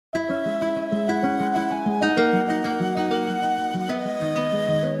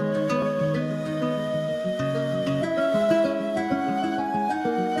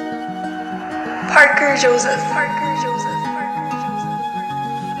Parker Joseph.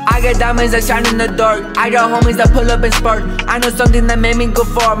 I got diamonds that shine in the dark. I got homies that pull up and spark. I know something that made me go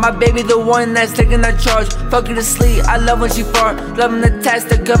far. My baby the one that's taking that charge. Fuck her to sleep, I love when she fart. Loving the text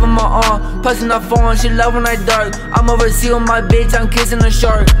that cover my arm. Pushing her phone, she love when I dark. I'm overseas with my bitch, I'm kissing a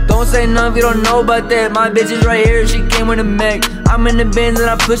shark. Don't say none if you don't know about that. My bitch is right here, she came with a Mac. I'm in the Benz and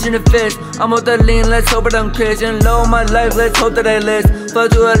I'm pushing the fist. I'm with the lean, let's hope that I'm Christian. Low my life, let's hope that I list.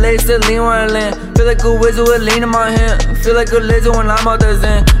 Fuck to a lace, still lean where I land. Feel like a wizard with lean in my hand. Feel like a lizard when I'm out the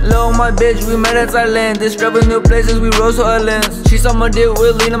zen. Low my bitch, we met at Thailand. Discover new places, we rose to islands. She saw my dick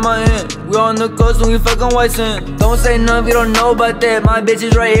with lean in my hand. We on the coast when we fucking white sand. Don't say none if you don't know about that. My bitch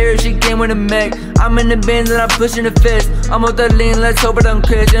is right here, she came with a Mac. I'm in the Benz and I'm pushing the fist. I'm with the lean, let's hope that I'm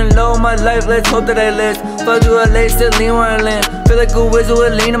Christian. Low my life, let's hope that I list. Fuck to a lace, still lean where I land. Feel like a wizard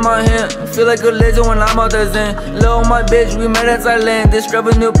with lean in my hand. Feel like a lizard when I'm out the zen. Low my bitch, we met at Thailand.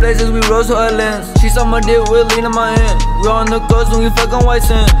 Discover new places, we rose to islands. She saw my dick with lean in my hand. We on the coast when we fucking white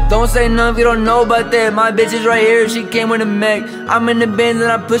sand. Don't say none if you don't know about that. My bitch is right here, she came with a Mac. I'm in the Benz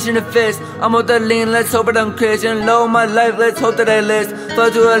and I'm pushing the fist. I'm with the lean, let's hope that I'm Christian. Low my life, let's hope that I list.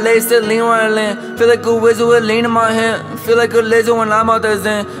 Fuck to a lace, still lean where I land. Feel like a wizard with lean in my hand. Feel like a lizard when I'm out the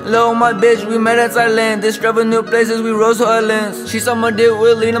zen. Low my bitch, we met at Thailand. Discover new places, we rose to islands. She saw my dick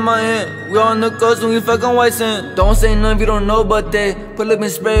with lean in my hand. We on the coast when we fucking white sand. Don't say none if you don't know about that. Pull up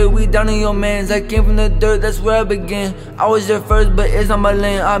and spray, we down in your mans. I came from the dirt, that's where I began. I was there first, but it's not my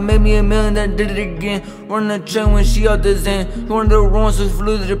lane. I made me a million, then did it again. Running the train when she out the zen. One of the wrongs, so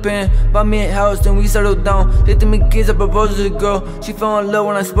flew to Japan. Bought me a house, then we settled down. They me kids, I proposed to the girl. She fell in love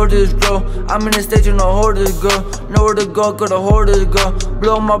when I spoke to this girl. I'm in the stage, you know, hold this girl. Nowhere to go, could have hold this girl.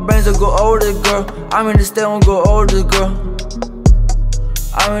 Blow my brains, I go over this girl. I'm in the state, I wanna go over this girl.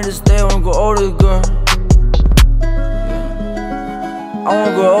 I'm in the state, I wanna go over this girl. I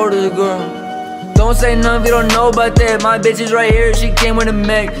wanna go over this girl. Don't say none if you don't know about that. My bitch is right here, she came with a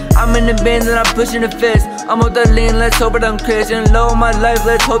Mac. I'm in the Benz and I'm pushing the fist. I'm with the lean, let's hope that I'm Christian. Low my life,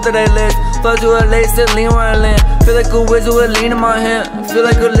 let's hope that I list. Fuck to a lace, still lean where I land. Feel like a wizard with lean in my hand. Feel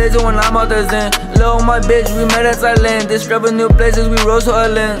like a lizard when I'm out the zen. Low my bitch, we met at Thailand. Discover new places, we rose to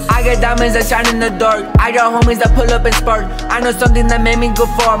islands. I got diamonds that shine in the dark. I got homies that pull up and spark. I know something that made me go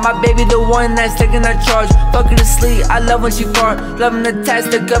far. My baby the one that's taking that charge. Fuck her to sleep, I love when she fart. Loving the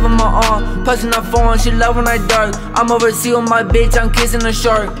text that cover my arm. Pushing her phone, she love when I dark. I'm overseas with my bitch, I'm kissing a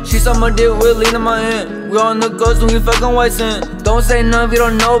shark. She saw my dick with lean in my hand. We on the coast when we fucking white sand. Don't say none if you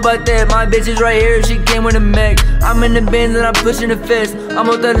don't know about that. My bitch is right here, she came with a Mac. I'm in the Benz and I'm pushing the fist. I'm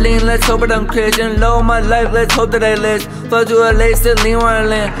with the lean, let's hope that I'm Christian. Low my life, let's hope that I list. Fuck to a lace, still lean where I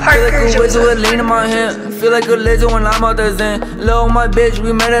land. Feel like a wizard with lean in my hand. Feel like a lizard when I'm out the zen. Low my bitch,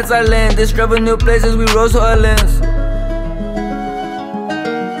 we met at Thailand. Discover new places, we rose to islands.